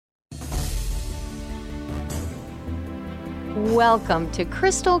Welcome to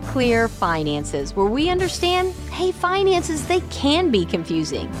Crystal Clear Finances, where we understand, hey, finances, they can be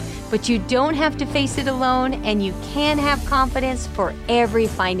confusing, but you don't have to face it alone, and you can have confidence for every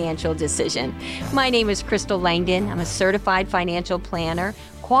financial decision. My name is Crystal Langdon. I'm a certified financial planner,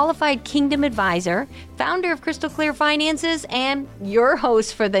 qualified Kingdom advisor, founder of Crystal Clear Finances, and your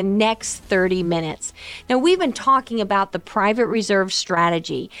host for the next 30 minutes. Now, we've been talking about the private reserve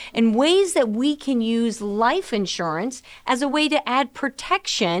strategy and ways that we can use life insurance as a way to add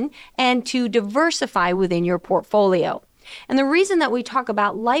protection and to diversify within your portfolio. And the reason that we talk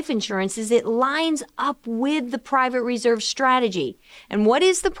about life insurance is it lines up with the private reserve strategy. And what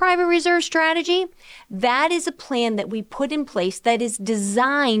is the private reserve strategy? That is a plan that we put in place that is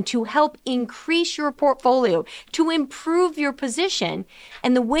designed to help increase your portfolio, to improve your position.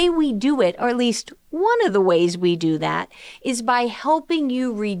 And the way we do it, or at least one of the ways we do that, is by helping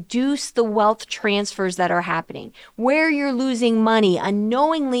you reduce the wealth transfers that are happening, where you're losing money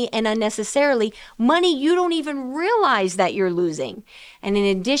unknowingly and unnecessarily, money you don't even realize that you're losing. And in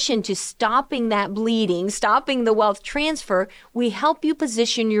addition to stopping that bleeding, stopping the wealth transfer, we help you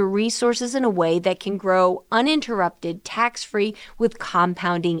position your resources in a way that can grow uninterrupted, tax-free, with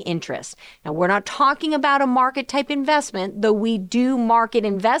compounding interest. Now, we're not talking about a market type investment, though we do market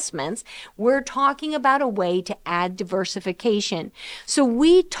investments. We're talking about a way to add diversification. So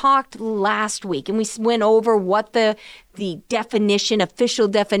we talked last week and we went over what the definition, official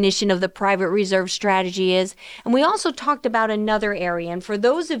definition of the private reserve strategy is. And we also talked about another area. And for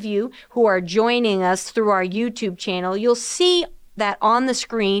those of you who are joining us through our YouTube channel, you'll see that on the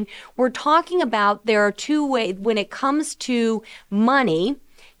screen, we're talking about there are two ways when it comes to money.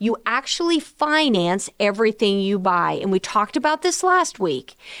 You actually finance everything you buy. And we talked about this last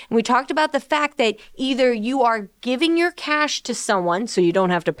week. And we talked about the fact that either you are giving your cash to someone so you don't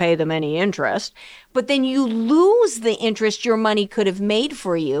have to pay them any interest, but then you lose the interest your money could have made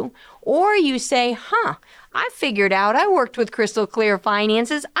for you, or you say, I figured out, I worked with Crystal Clear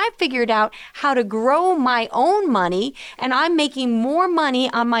Finances. I figured out how to grow my own money, and I'm making more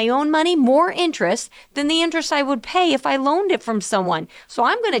money on my own money, more interest than the interest I would pay if I loaned it from someone. So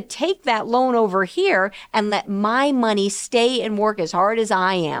I'm going to take that loan over here and let my money stay and work as hard as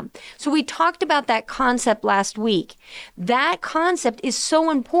I am. So we talked about that concept last week. That concept is so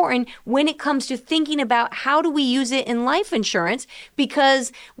important when it comes to thinking about how do we use it in life insurance,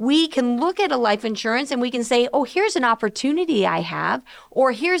 because we can look at a life insurance and we can say, oh, here's an opportunity I have,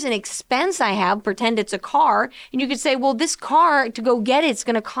 or here's an expense I have, pretend it's a car, and you could say, well, this car, to go get it's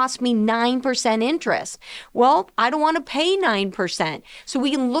going to cost me 9% interest. Well, I don't want to pay 9%. So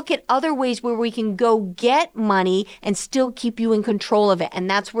we can look at other ways where we can go get money and still keep you in control of it, and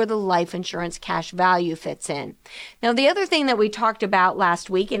that's where the life insurance cash value fits in. Now, the other thing that we talked about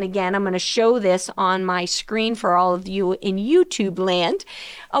last week, and again, I'm going to show this on my screen for all of you in YouTube land,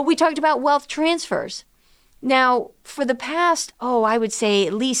 we talked about wealth transfers. Now, for the past, I would say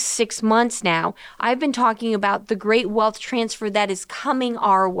at least 6 months now, I've been talking about the great wealth transfer that is coming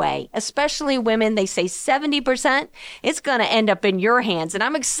our way, especially women. They say 70%, it's going to end up in your hands, and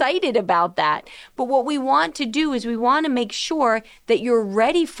I'm excited about that. But what we want to do is we want to make sure that you're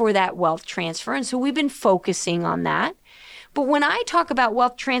ready for that wealth transfer, and so we've been focusing on that. But when I talk about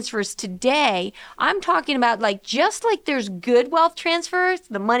wealth transfers today, I'm talking about just like there's good wealth transfers,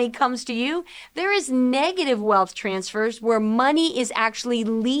 the money comes to you, there is negative wealth transfers where money is actually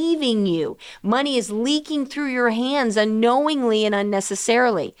leaving you. Money is leaking through your hands unknowingly and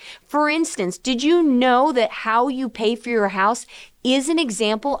unnecessarily. For instance, did you know that how you pay for your house is an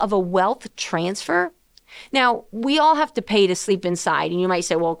example of a wealth transfer? Now, we all have to pay to sleep inside. And you might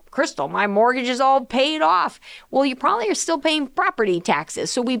say, well, Crystal, my mortgage is all paid off. Well, you probably are still paying property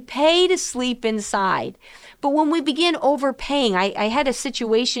taxes. So we pay to sleep inside. But when we begin overpaying, I had a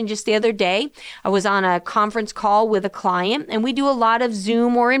situation just the other day. I was on a conference call with a client, and we do a lot of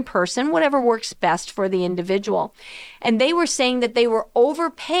Zoom or in person, whatever works best for the individual. And they were saying that they were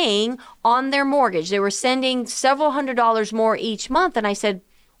overpaying on their mortgage. They were sending several $100s more each month. And I said,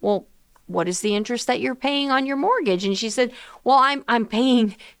 well, what is the interest that you're paying on your mortgage? And she said, well, I'm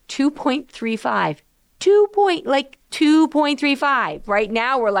paying 2.35. 2.35. Right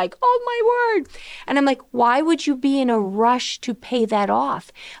now we're like, oh my word. And I'm like, why would you be in a rush to pay that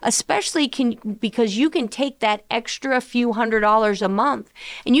off? Especially because you can take that extra few $100s a month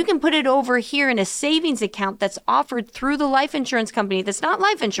and you can put it over here in a savings account that's offered through the life insurance company. That's not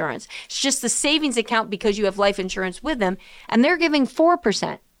life insurance. It's just the savings account because you have life insurance with them, and they're giving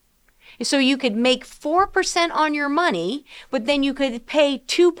 4%. So you could make 4% on your money, but then you could pay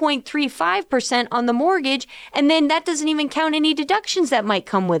 2.35% on the mortgage, and then that doesn't even count any deductions that might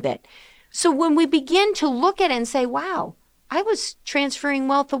come with it. So when we begin to look at it and say, wow, I was transferring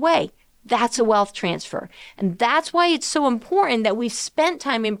wealth away. That's a wealth transfer. And that's why it's so important that we've spent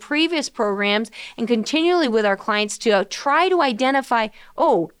time in previous programs and continually with our clients to try to identify,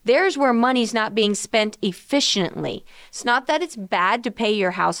 oh, there's where money's not being spent efficiently. It's not that it's bad to pay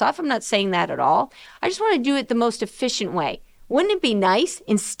your house off. I'm not saying that at all. I just want to do it the most efficient way. Wouldn't it be nice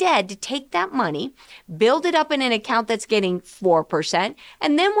instead to take that money, build it up in an account that's getting 4%,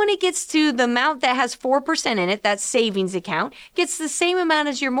 and then when it gets to the amount that has 4% in it, that savings account, gets the same amount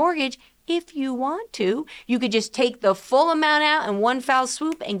as your mortgage. If you want to, you could just take the full amount out in one foul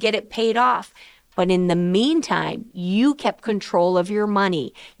swoop and get it paid off. But in the meantime, you kept control of your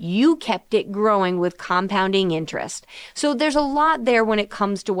money. You kept it growing with compounding interest. So there's a lot there when it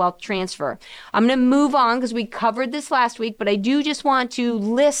comes to wealth transfer. I'm going to move on because we covered this last week, but I do just want to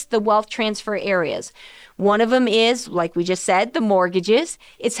list the wealth transfer areas. One of them is, like we just said, the mortgages.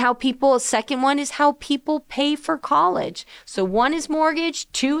 It's how people, second one is how people pay for college. So 1 is mortgage,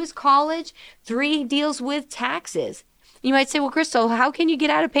 2 is college, 3 deals with taxes. You might say, well, Crystal, how can you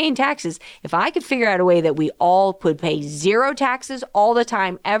get out of paying taxes? If I could figure out a way that we all could pay 0 taxes all the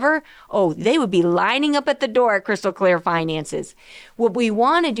time ever, oh, they would be lining up at the door at Crystal Clear Finances. What we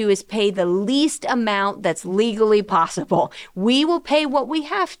want to do is pay the least amount that's legally possible. We will pay what we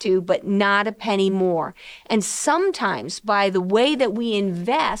have to, but not a penny more. And sometimes by the way that we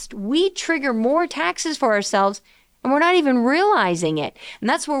invest, we trigger more taxes for ourselves and we're not even realizing it. And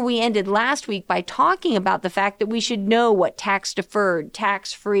that's where we ended last week by talking about the fact that we should know what tax deferred,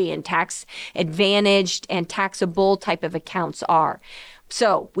 tax free, and tax advantaged and taxable type of accounts are.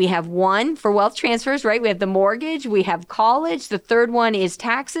 So we have 1 for wealth transfers, right? We have the mortgage, we have college. The third one is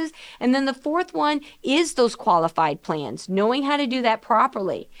taxes. And then the fourth one is those qualified plans, knowing how to do that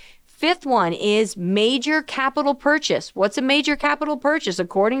properly. 5th one is major capital purchase. What's a major capital purchase?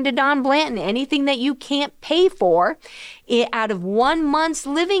 According to Don Blanton, anything that you can't pay for out of 1 month's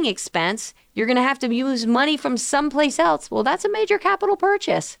living expense, you're going to have to use money from someplace else. Well, that's a major capital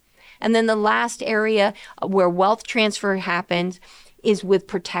purchase. And then the last area where wealth transfer happens is with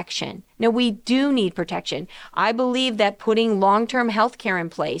protection. Now, we do need protection. I believe that putting long-term health care in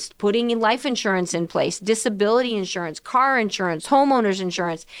place, putting life insurance in place, disability insurance, car insurance, homeowners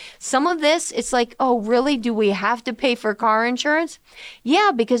insurance, some of this, it's like, oh, really? Do we have to pay for car insurance?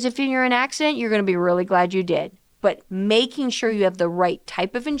 Yeah, because if you're in an accident, you're going to be really glad you did. But making sure you have the right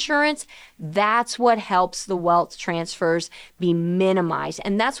type of insurance, that's what helps the wealth transfers be minimized.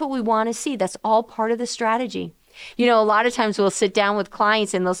 And that's what we want to see. That's all part of the strategy. You know, a lot of times we'll sit down with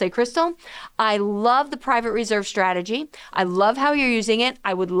clients and they'll say, Crystal, I love the private reserve strategy. I love how you're using it.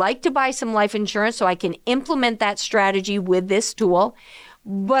 I would like to buy some life insurance so I can implement that strategy with this tool,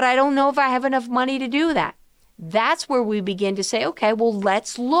 but I don't know if I have enough money to do that. That's where we begin to say, okay, well,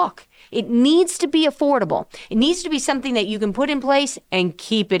 let's look. It needs to be affordable. It needs to be something that you can put in place and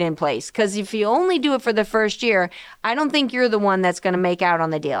keep it in place. Because if you only do it for the first year, I don't think you're the one that's going to make out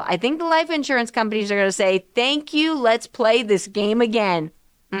on the deal. I think the life insurance companies are going to say, thank you, let's play this game again.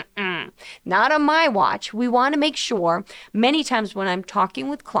 Not on my watch. We want to make sure, many times when I'm talking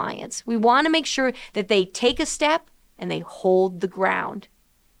with clients, we want to make sure that they take a step and they hold the ground.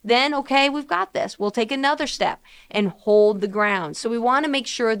 Then, okay, we've got this. We'll take another step and hold the ground. So we want to make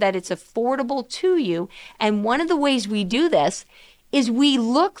sure that it's affordable to you. And one of the ways we do this is we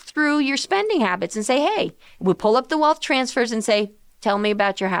look through your spending habits and say, hey, we pull up the wealth transfers and say, tell me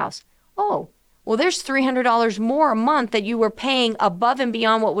about your house. Oh, well, there's $300 more a month that you were paying above and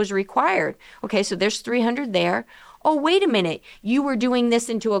beyond what was required. Okay, so there's $300 there. Oh, wait a minute, you were doing this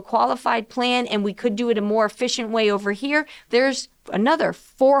into a qualified plan and we could do it a more efficient way over here. There's another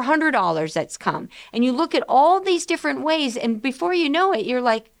 $400 that's come. And you look at all these different ways and before you know it, you're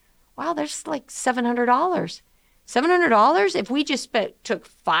like, wow, there's like $700. $700 if we just took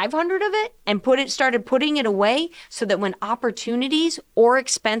 500 of it and started putting it away so that when opportunities or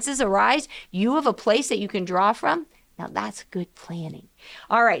expenses arise, you have a place that you can draw from. Now that's good planning.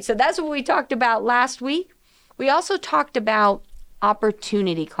 All right, so that's what we talked about last week. We also talked about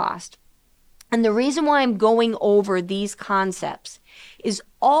opportunity cost. And the reason why I'm going over these concepts is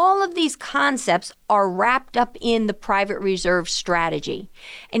all of these concepts are wrapped up in the private reserve strategy.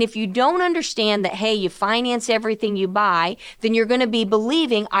 And if you don't understand that, hey, you finance everything you buy, then you're going to be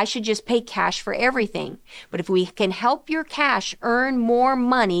believing I should just pay cash for everything. But if we can help your cash earn more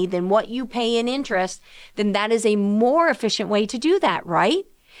money than what you pay in interest, then that is a more efficient way to do that, right?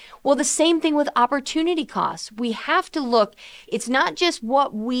 Well, the same thing with opportunity costs. We have to look, it's not just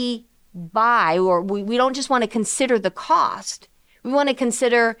what we buy, or we don't just want to consider the cost. We want to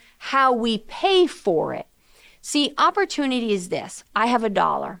consider how we pay for it. See, opportunity is this. I have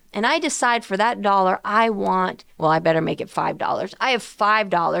 $1 and I decide for that dollar I better make it $5. I have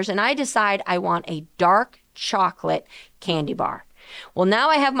 $5 and I decide I want a dark chocolate candy bar. Well, now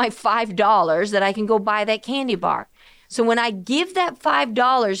I have my $5 that I can go buy that candy bar. So when I give that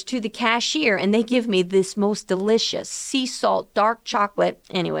 $5 to the cashier and they give me this most delicious sea salt dark chocolate,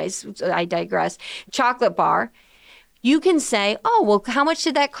 anyways, I digress, chocolate bar, you can say, oh, well, how much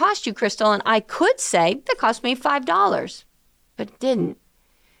did that cost you, Crystal? And I could say, that cost me $5, but it didn't.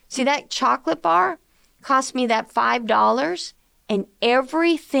 See, that chocolate bar cost me that $5 and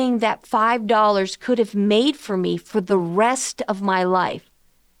everything that $5 could have made for me for the rest of my life.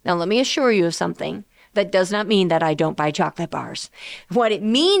 Now, let me assure you of something. That does not mean that I don't buy chocolate bars. What it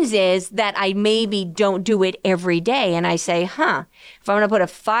means is that I maybe don't do it every day. And I say, if I'm going to put a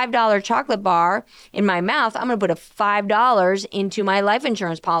 $5 chocolate bar in my mouth, I'm going to put a $5 into my life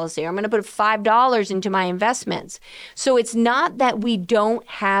insurance policy. Or I'm going to put $5 into my investments. So it's not that we don't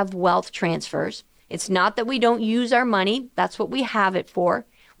have wealth transfers. It's not that we don't use our money. That's what we have it for.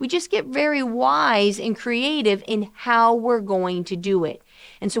 We just get very wise and creative in how we're going to do it.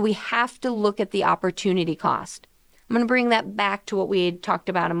 And so we have to look at the opportunity cost. I'm going to bring that back to what we had talked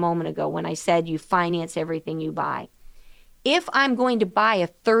about a moment ago when I said you finance everything you buy. If I'm going to buy a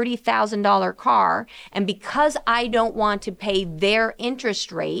 $30,000 car, and because I don't want to pay their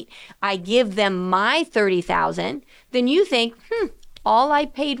interest rate, I give them my $30,000, then you think, all I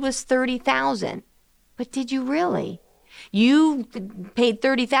paid was $30,000. But did you really? You paid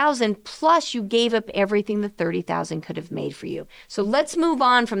 $30,000 plus you gave up everything the $30,000 could have made for you. So let's move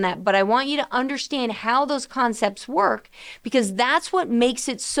on from that. But I want you to understand how those concepts work, because that's what makes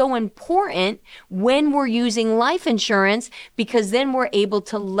it so important when we're using life insurance, because then we're able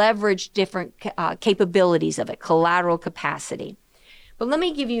to leverage different capabilities of it, collateral capacity. But let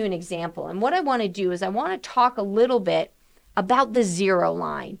me give you an example. And what I want to do is I want to talk a little bit about the zero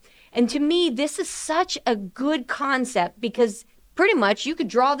line. And to me, this is such a good concept because pretty much you could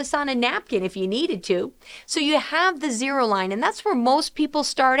draw this on a napkin if you needed to. So you have the zero line, and that's where most people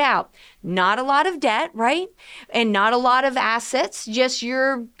start out. Not a lot of debt, right? And not a lot of assets, just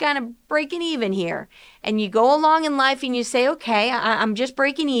you're kind of breaking even here. And you go along in life and you say, okay, I'm just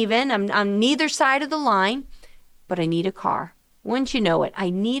breaking even. I'm on neither side of the line, but I need a car. Wouldn't you know it? I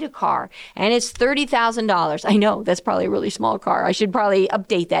need a car, and it's $30,000. I know that's probably a really small car. I should probably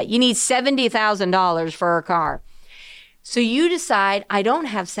update that. You need $70,000 for a car. So you decide, I don't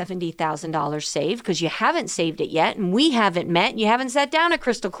have $70,000 saved because you haven't saved it yet, and we haven't met. You haven't sat down at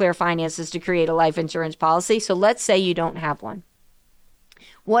Crystal Clear Finances to create a life insurance policy. So let's say you don't have one.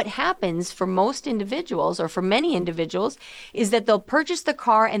 What happens for most individuals, or for many individuals, is that they'll purchase the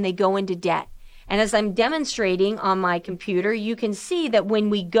car and they go into debt. And as I'm demonstrating on my computer, you can see that when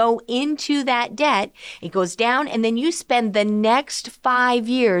we go into that debt, it goes down, and then you spend the next 5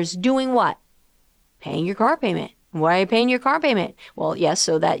 years doing what? Paying your car payment. Why are you paying your car payment? Well, yes,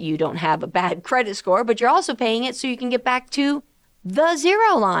 so that you don't have a bad credit score, but you're also paying it so you can get back to the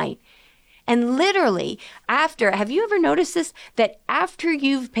zero line. And literally, have you ever noticed this? That after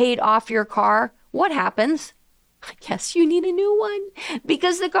you've paid off your car, what happens? I guess you need a new one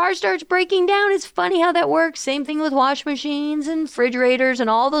because the car starts breaking down. It's funny how that works. Same thing with wash machines and refrigerators and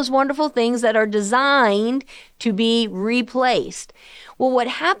all those wonderful things that are designed to be replaced. Well, what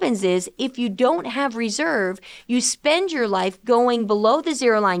happens is if you don't have reserve, you spend your life going below the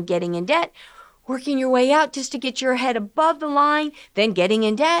zero line, getting in debt, working your way out just to get your head above the line, then getting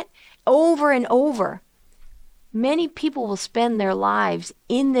in debt over and over. Many people will spend their lives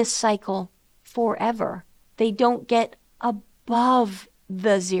in this cycle forever. They don't get above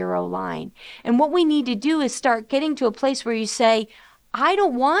the zero line. And what we need to do is start getting to a place where you say, I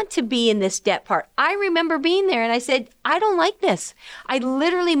don't want to be in this debt part. I remember being there and I said, I don't like this.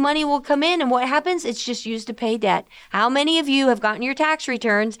 Money will come in, and what happens? It's just used to pay debt. How many of you have gotten your tax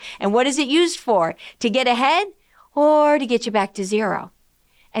returns, and what is it used for? To get ahead or to get you back to zero?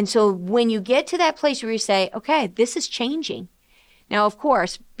 And so when you get to that place where you say, okay, this is changing. Now, of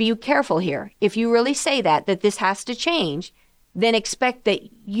course, be careful here. If you really say that this has to change, then expect that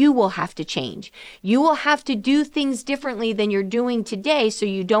you will have to change. You will have to do things differently than you're doing today so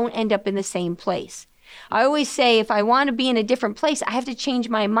you don't end up in the same place. I always say if I want to be in a different place, I have to change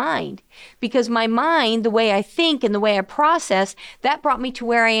my mind, because my mind, the way I think and the way I process, that brought me to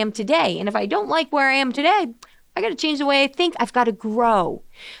where I am today. And if I don't like where I am today, I got to change the way I think. I've got to grow.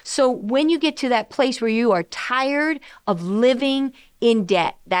 So when you get to that place where you are tired of living in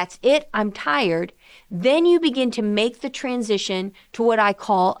debt. That's it. I'm tired. Then you begin to make the transition to what I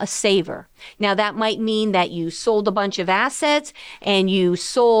call a saver. Now, that might mean that you sold a bunch of assets and you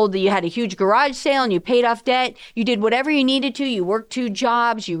had a huge garage sale and you paid off debt. You did whatever you needed to. You worked 2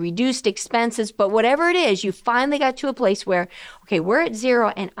 jobs, you reduced expenses, but whatever it is, you finally got to a place where, okay, we're at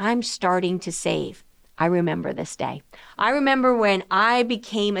 0 and I'm starting to save. I remember this day. I remember when I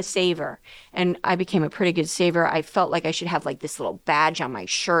became a saver, and I became a pretty good saver. I felt like I should have like this little badge on my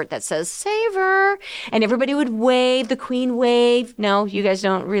shirt that says saver, and everybody would wave, the queen wave. No, you guys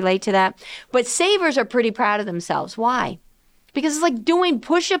don't relate to that. But savers are pretty proud of themselves. Why? Because it's like doing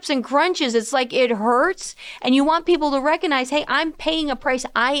push-ups and crunches. It's like it hurts, and you want people to recognize, hey, I'm paying a price.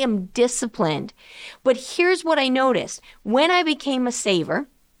 I am disciplined. But here's what I noticed. When I became a saver,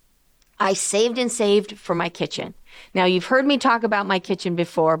 I saved and saved for my kitchen. Now, you've heard me talk about my kitchen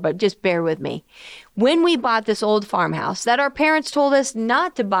before, but just bear with me. When we bought this old farmhouse that our parents told us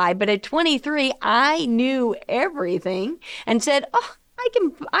not to buy, but at 23, I knew everything and said, oh,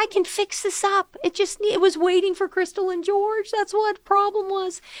 I can fix this up. It was waiting for Crystal and George. That's what the problem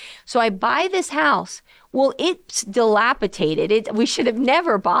was. So I buy this house. Well, it's dilapidated. We should have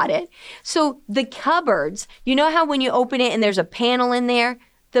never bought it. So the cupboards, you know how when you open it and there's a panel in there?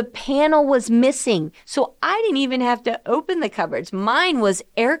 The panel was missing. So I didn't even have to open the cupboards. Mine was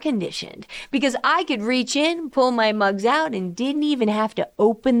air conditioned because I could reach in, pull my mugs out, and didn't even have to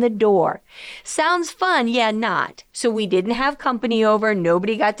open the door. Sounds fun? Yeah, not. So we didn't have company over.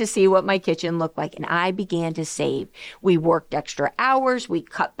 Nobody got to see what my kitchen looked like. And I began to save. We worked extra hours. We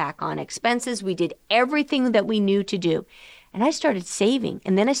cut back on expenses. We did everything that we knew to do. And I started saving.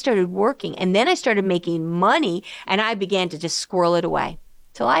 And then I started working. And then I started making money. And I began to just squirrel it away.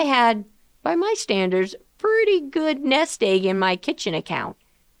 Till I had, by my standards, pretty good nest egg in my kitchen account.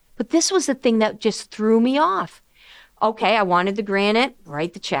 But this was the thing that just threw me off. Okay, I wanted the granite,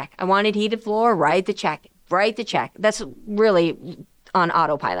 write the check. I wanted heated floor, write the check, write the check. That's really on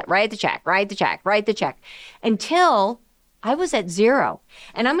autopilot. Write the check, write the check, write the check. Until I was at 0.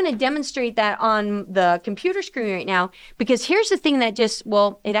 And I'm going to demonstrate that on the computer screen right now, because here's the thing that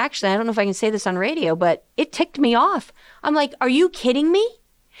I don't know if I can say this on radio, but it ticked me off. I'm like, are you kidding me?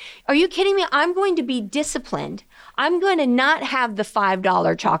 Are you kidding me? I'm going to be disciplined. I'm going to not have the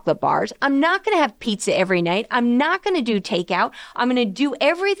 $5 chocolate bars. I'm not going to have pizza every night. I'm not going to do takeout. I'm going to do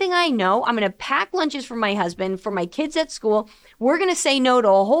everything I know. I'm going to pack lunches for my husband, for my kids at school. We're going to say no to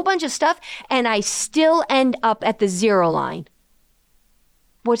a whole bunch of stuff, and I still end up at the 0 line.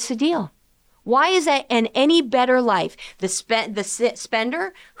 What's the deal? Why is that an any better life? The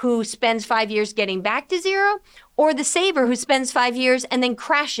spender who spends 5 years getting back to 0, or the saver who spends 5 years and then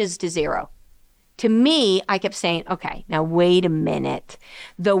crashes to 0? To me, I kept saying, okay, now wait a minute.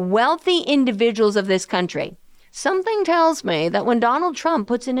 The wealthy individuals of this country, something tells me that when Donald Trump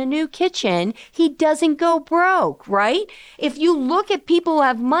puts in a new kitchen, he doesn't go broke, right? If you look at people who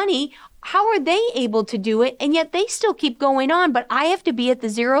have money, how are they able to do it? And yet they still keep going on, but I have to be at the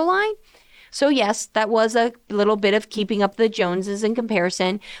 0 line? So yes, that was a little bit of keeping up the Joneses in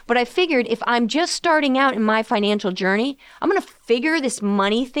comparison. But I figured if I'm just starting out in my financial journey, I'm going to figure this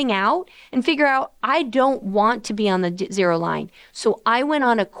money thing out and figure out I don't want to be on the 0 line. So I went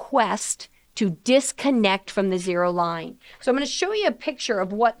on a quest to disconnect from the 0 line. So I'm going to show you a picture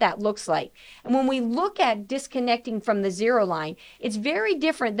of what that looks like. And when we look at disconnecting from the 0 line, it's very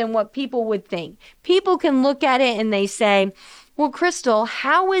different than what people would think. People can look at it and they say, well, Crystal,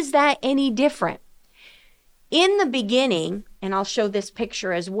 how is that any different? In the beginning, and I'll show this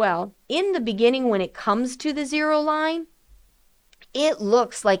picture as well, in the beginning when it comes to the 0 line, it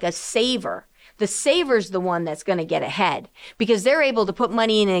looks like a saver. The saver's the one that's going to get ahead because they're able to put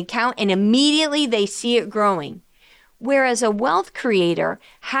money in an account and immediately they see it growing. Whereas a wealth creator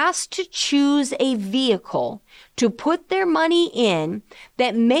has to choose a vehicle to put their money in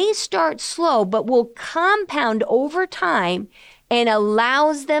that may start slow but will compound over time and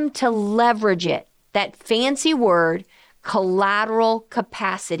allows them to leverage it. That fancy word, collateral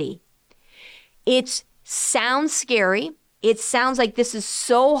capacity. It sounds scary. It sounds like this is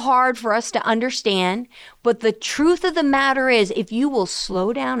so hard for us to understand, but the truth of the matter is if you will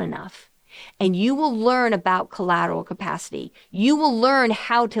slow down enough and you will learn about collateral capacity, you will learn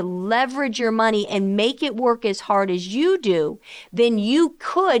how to leverage your money and make it work as hard as you do, then you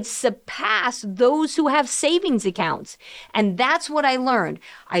could surpass those who have savings accounts. And that's what I learned.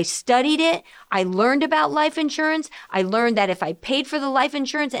 I studied it. I learned about life insurance. I learned that if I paid for the life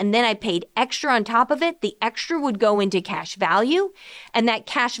insurance and then I paid extra on top of it, the extra would go into cash value. And that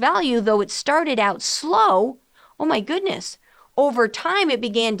cash value, though it started out slow, oh my goodness, over time, it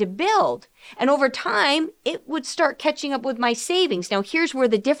began to build. And over time, it would start catching up with my savings. Now, here's where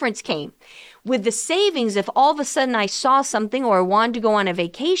the difference came. With the savings, if all of a sudden I saw something or I wanted to go on a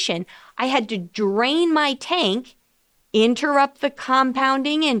vacation, I had to drain my tank, interrupt the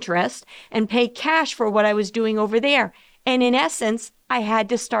compounding interest, and pay cash for what I was doing over there. And in essence, I had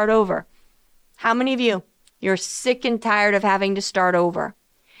to start over. How many of you, you're sick and tired of having to start over?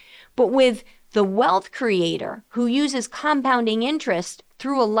 But with the wealth creator who uses compounding interest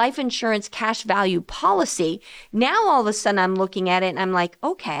through a life insurance cash value policy, now all of a sudden I'm looking at it and I'm like,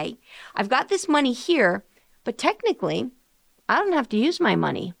 okay, I've got this money here, but technically I don't have to use my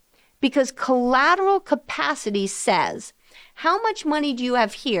money because collateral capacity says, how much money do you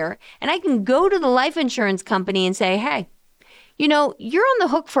have here? And I can go to the life insurance company and say, hey, you're on the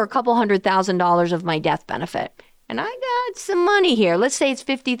hook for a couple $100,000 of my death benefit. And I got some money here. Let's say it's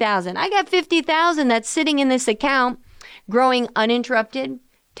 $50,000. I got $50,000 that's sitting in this account, growing uninterrupted,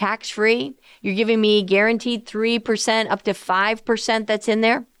 tax-free. You're giving me guaranteed 3% up to 5% that's in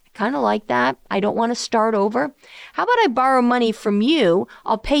there. I kind of like that. I don't want to start over. How about I borrow money from you?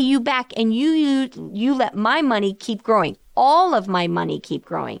 I'll pay you back and you let my money keep growing. All of my money keep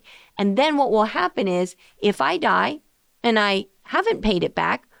growing. And then what will happen is if I die and I haven't paid it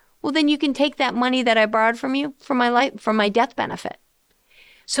back, well, then you can take that money that I borrowed from you for my death benefit.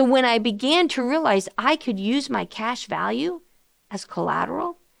 So when I began to realize I could use my cash value as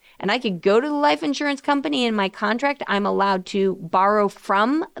collateral, and I could go to the life insurance company in my contract, I'm allowed to borrow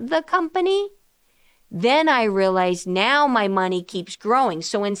from the company, then I realized now my money keeps growing.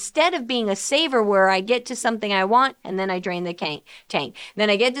 So instead of being a saver where I get to something I want and then I drain the tank, then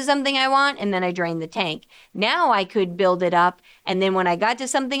I get to something I want and then I drain the tank. Now I could build it up. And then when I got to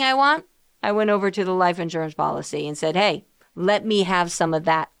something I want, I went over to the life insurance policy and said, hey, let me have some of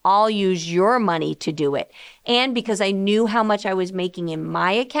that. I'll use your money to do it. And because I knew how much I was making in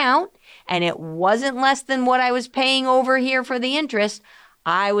my account and it wasn't less than what I was paying over here for the interest,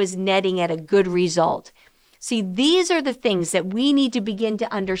 I was netting at a good result. See, these are the things that we need to begin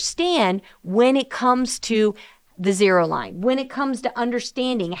to understand when it comes to the zero line, when it comes to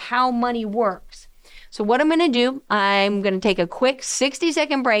understanding how money works. So what I'm going to do, I'm going to take a quick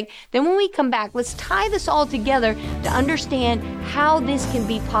 60-second break. Then when we come back, let's tie this all together to understand how this can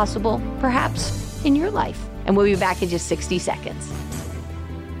be possible, perhaps in your life. And we'll be back in just 60 seconds.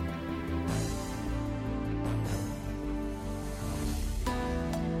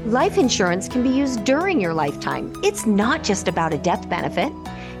 Life insurance can be used during your lifetime. It's not just about a death benefit.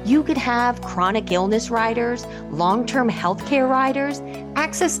 You could have chronic illness riders, long-term healthcare riders,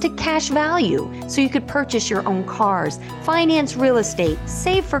 access to cash value, so you could purchase your own cars, finance real estate,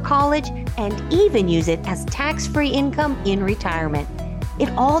 save for college, and even use it as tax-free income in retirement. It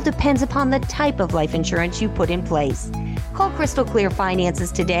all depends upon the type of life insurance you put in place. Call Crystal Clear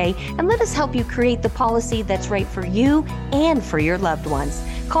Finances today and let us help you create the policy that's right for you and for your loved ones.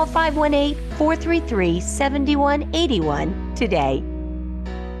 Call 518-433-7181 today.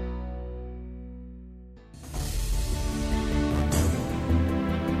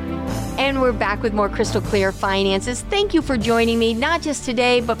 And we're back with more Crystal Clear Finances. Thank you for joining me, not just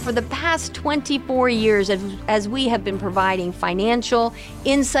today, but for the past 24 years as we have been providing financial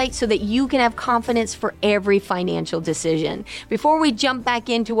insight so that you can have confidence for every financial decision. Before we jump back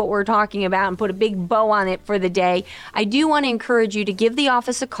into what we're talking about and put a big bow on it for the day, I do want to encourage you to give the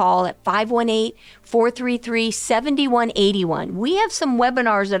office a call at 518-433-7181. We have some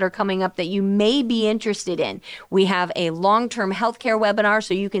webinars that are coming up that you may be interested in. We have a long-term healthcare webinar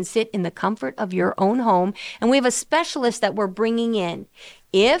so you can sit in the comfort of your own home. And we have a specialist that we're bringing in.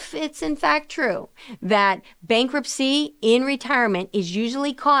 If it's in fact true that bankruptcy in retirement is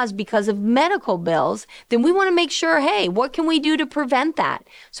usually caused because of medical bills, then we want to make sure, hey, what can we do to prevent that?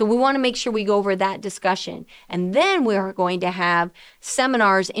 So we want to make sure we go over that discussion. And then we're going to have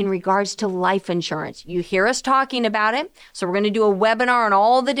seminars in regards to life insurance. You hear us talking about it. So we're going to do a webinar on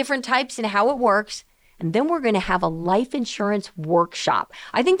all the different types and how it works. And then we're going to have a life insurance workshop.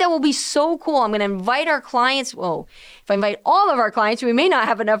 I think that will be so cool. I'm going to invite our clients. Well, if I invite all of our clients, we may not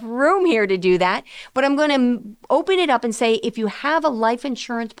have enough room here to do that. But I'm going to open it up and say, if you have a life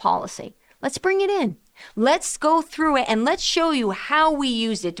insurance policy, let's bring it in. Let's go through it and let's show you how we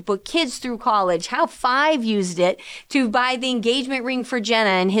used it to put kids through college, how Five used it to buy the engagement ring for Jenna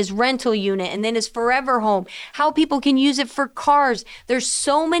and his rental unit and then his forever home, how people can use it for cars. There's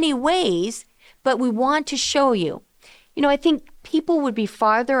so many ways. But we want to show you. I think people would be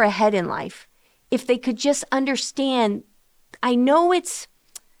farther ahead in life if they could just understand. I know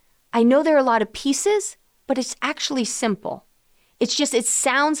there are a lot of pieces, but it's actually simple. it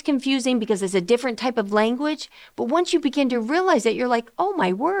sounds confusing because it's a different type of language. But once you begin to realize it, you're like, oh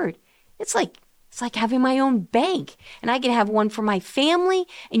my word, it's like having my own bank, and I can have one for my family,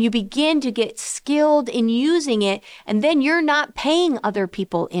 and you begin to get skilled in using it, and then you're not paying other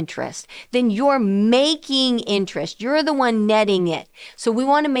people interest. Then you're making interest. You're the one netting it. So we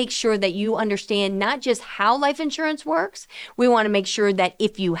want to make sure that you understand not just how life insurance works. We want to make sure that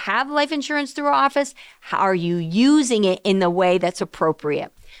if you have life insurance through our office, how are you using it in the way that's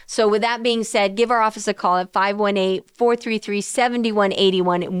appropriate? So with that being said, give our office a call at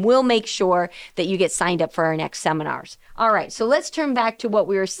 518-433-7181, and we'll make sure that you get signed up for our next seminars. All right, so let's turn back to what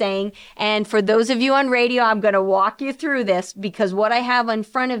we were saying. And for those of you on radio, I'm going to walk you through this because what I have in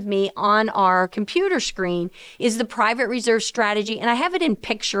front of me on our computer screen is the private reserve strategy, and I have it in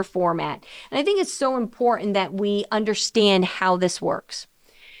picture format. And I think it's so important that we understand how this works.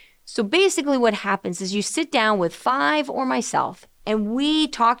 So basically what happens is you sit down with Five or myself, and we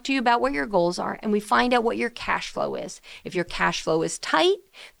talk to you about what your goals are, and we find out what your cash flow is. If your cash flow is tight,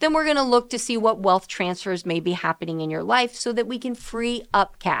 then we're going to look to see what wealth transfers may be happening in your life so that we can free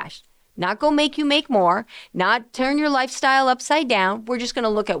up cash. Not go make you make more, not turn your lifestyle upside down. We're just going to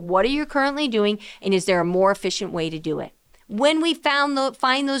look at what are you currently doing, and is there a more efficient way to do it? When we find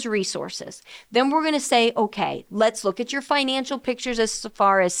those resources, then we're going to say, okay, let's look at your financial pictures as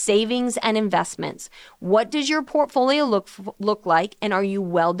far as savings and investments. What does your portfolio look like, and are you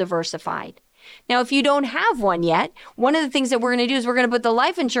well diversified? Now, if you don't have one yet, one of the things that we're going to do is we're going to put the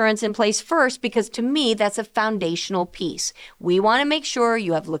life insurance in place first, because to me, that's a foundational piece. We want to make sure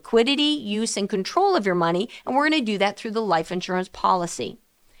you have liquidity, use, and control of your money, and we're going to do that through the life insurance policy.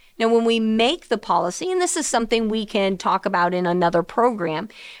 Now, when we make the policy, and this is something we can talk about in another program,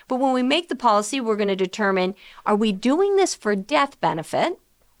 but when we make the policy, we're going to determine, are we doing this for death benefit,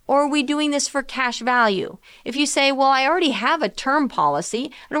 or are we doing this for cash value? If you say, well, I already have a term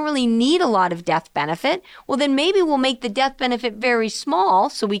policy, I don't really need a lot of death benefit, well, then maybe we'll make the death benefit very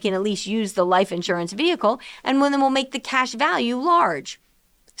small so we can at least use the life insurance vehicle, and then we'll make the cash value large.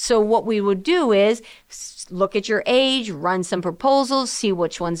 So what we would do is look at your age, run some proposals, see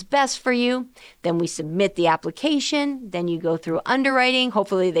which one's best for you. Then we submit the application. Then you go through underwriting.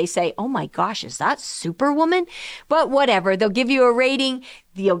 Hopefully they say, oh my gosh, is that Superwoman? But whatever, they'll give you a rating.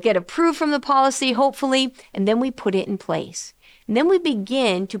 You'll get approved from the policy, hopefully, and then we put it in place. And then we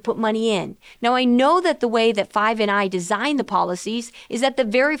begin to put money in. Now, I know that the way that Five and I design the policies is that the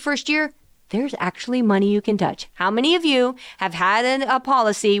very first year, there's actually money you can touch. How many of you have had a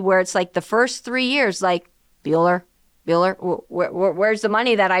policy where it's like the first 3 years, like, Bueller, where's the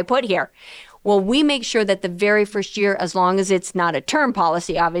money that I put here? Well, we make sure that the very first year, as long as it's not a term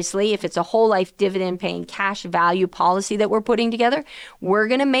policy, obviously, if it's a whole life dividend paying cash value policy that we're putting together, we're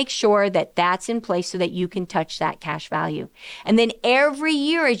going to make sure that that's in place so that you can touch that cash value. And then every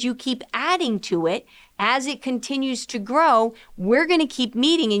year, as you keep adding to it, as it continues to grow, we're going to keep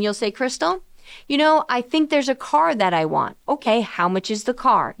meeting, and you'll say, Crystal, you know, I think there's a car that I want. Okay, how much is the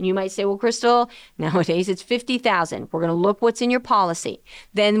car? And you might say, well, Crystal, nowadays it's $50,000. We're going to look what's in your policy.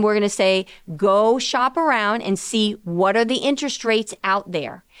 Then we're going to say, go shop around and see what are the interest rates out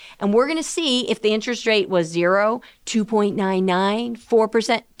there. And we're going to see if the interest rate was 0, 2.99,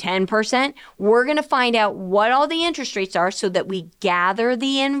 4%, 10%. We're going to find out what all the interest rates are so that we gather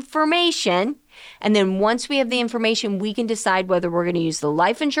the information. And then once we have the information, we can decide whether we're going to use the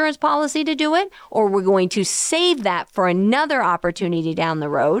life insurance policy to do it, or we're going to save that for another opportunity down the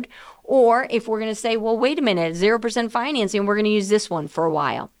road. Or if we're going to say, well, wait a minute, 0% financing, we're going to use this one for a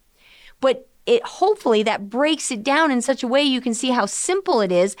while. But hopefully that breaks it down in such a way you can see how simple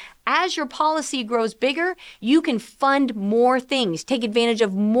it is. As your policy grows bigger, you can fund more things, take advantage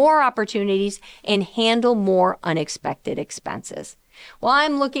of more opportunities, and handle more unexpected expenses. Well,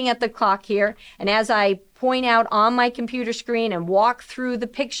 I'm looking at the clock here, and as I point out on my computer screen and walk through the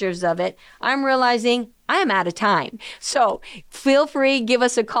pictures of it, I'm realizing I am out of time. So feel free, give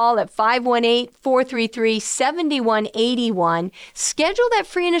us a call at 518-433-7181. Schedule that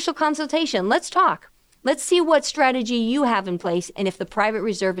free initial consultation. Let's talk. Let's see what strategy you have in place and if the private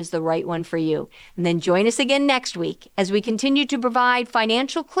reserve is the right one for you. And then join us again next week as we continue to provide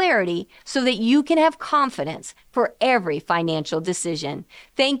financial clarity so that you can have confidence for every financial decision.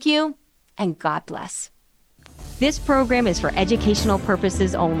 Thank you, and God bless. This program is for educational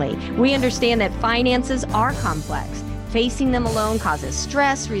purposes only. We understand that finances are complex. Facing them alone causes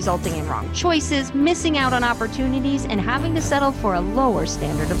stress, resulting in wrong choices, missing out on opportunities, and having to settle for a lower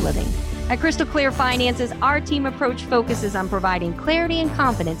standard of living. At Crystal Clear Finances, our team approach focuses on providing clarity and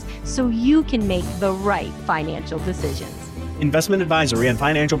confidence so you can make the right financial decisions. Investment advisory and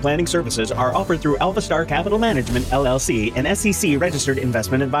financial planning services are offered through AlphaStar Capital Management, LLC, an SEC-registered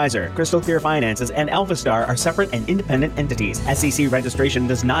investment advisor. Crystal Clear Finances and AlphaStar are separate and independent entities. SEC registration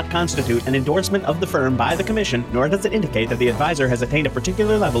does not constitute an endorsement of the firm by the Commission, nor does it indicate that the advisor has attained a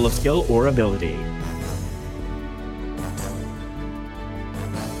particular level of skill or ability.